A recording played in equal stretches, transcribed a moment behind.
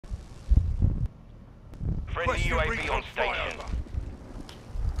Friendly UAV on station.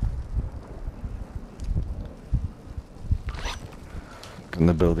 In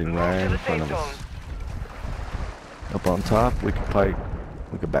the building right in front of us. Up on top, we could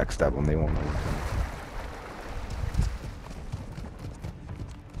backstab them, they won't know we're coming.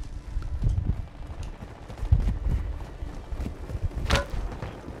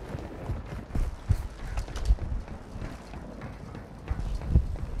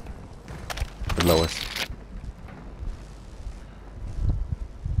 Below us.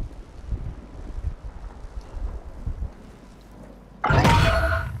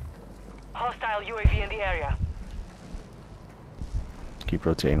 Hostile UAV in the area. Keep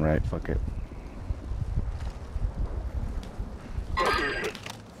rotating right, fuck it.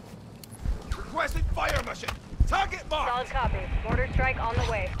 Requesting fire mission. Target marked. Solid copy. Mortar strike on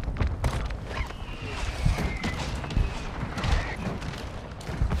the way.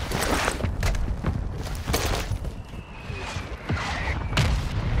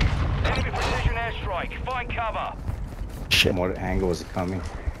 Enemy precision airstrike. Find cover. Shit. What angle was it coming?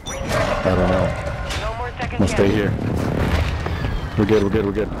 I don't know. No more second We'll stay here. We're good, we're good,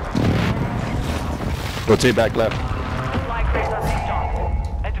 we're good. Rotate back left. Supply crates are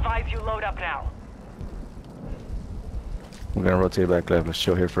restocked. Advise you load up now. We're gonna rotate back left. Let's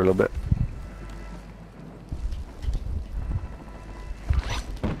chill here for a little bit.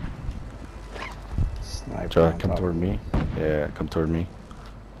 Sniper Try on to come top. toward me. Yeah, come toward me.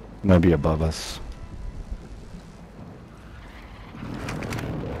 Might be above us.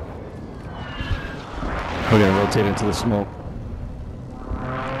 We're gonna rotate into the smoke.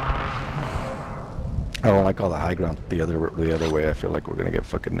 I don't like all the high ground the other way. I feel like we're gonna get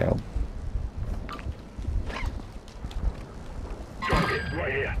fucking nailed. Target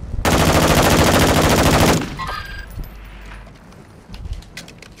right here.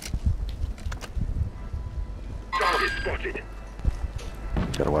 Target spotted.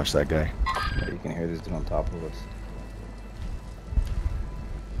 Gotta watch that guy. Yeah, you can hear this dude on top of us.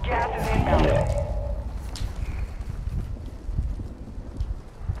 Gas is inbound.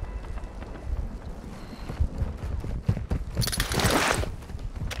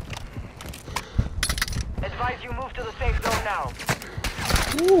 Advise you move to the safe zone now.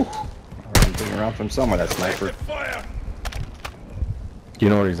 Woo! I'm thinking around from somewhere, that sniper. Fire. Do you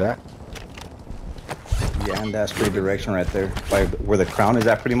know where he's at? Yeah, and that straight direction right there. By where the crown is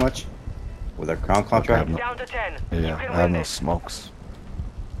at, pretty much. Where the crown contract. No. Down to 10. You Yeah, can I have win no this. smokes.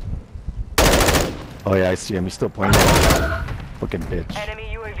 Oh yeah, I see him. He's still pointing. Fucking bitch.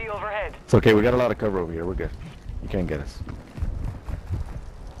 Enemy UAV overhead. It's okay. We got a lot of cover over here. We're good. You can't get us.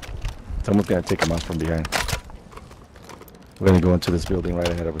 Someone's gonna take him out from behind. We're gonna go into this building right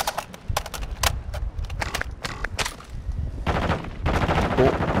ahead of us. Oh,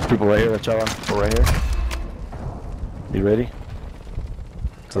 there's people right here, Chala. Go right here. You ready?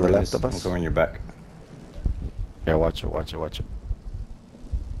 To the left of I'm us? going your back. Yeah, watch it, watch it, watch it.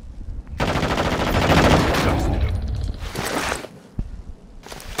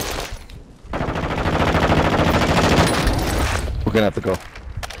 We're gonna have to go.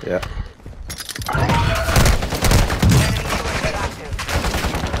 Yeah.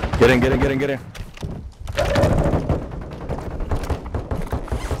 Get in, get in, get in, get in.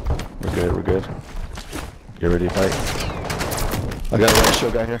 We're good, we're good. Get ready to fight. I got a right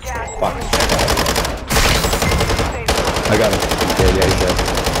shield guy here. Fuck. I got him. Yeah, he's dead.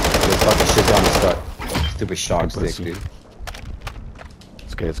 This fucking shit down the start. Stupid shock stick, pussy. dude.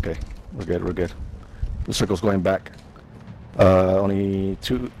 It's okay, it's okay. We're good, we're good. The circle's going back. Only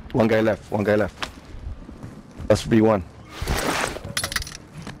one guy left, one guy left. That's V1.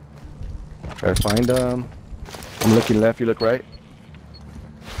 Try to find I'm looking left, you look right.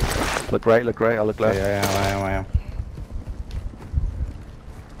 Look right, I'll look left. Yeah, I am.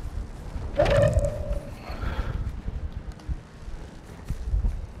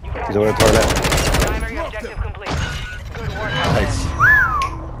 He's over the toilet. Primary objective complete. Good work. Nice.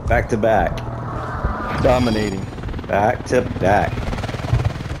 Back to back. Dominating. Back to back.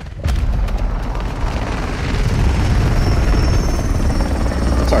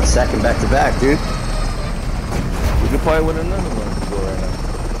 That's our second back to back, dude. We could probably win another one if we go right now.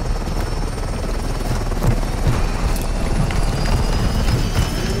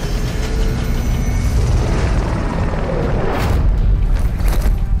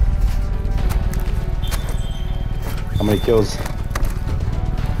 How many kills?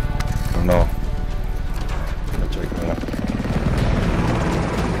 I don't know.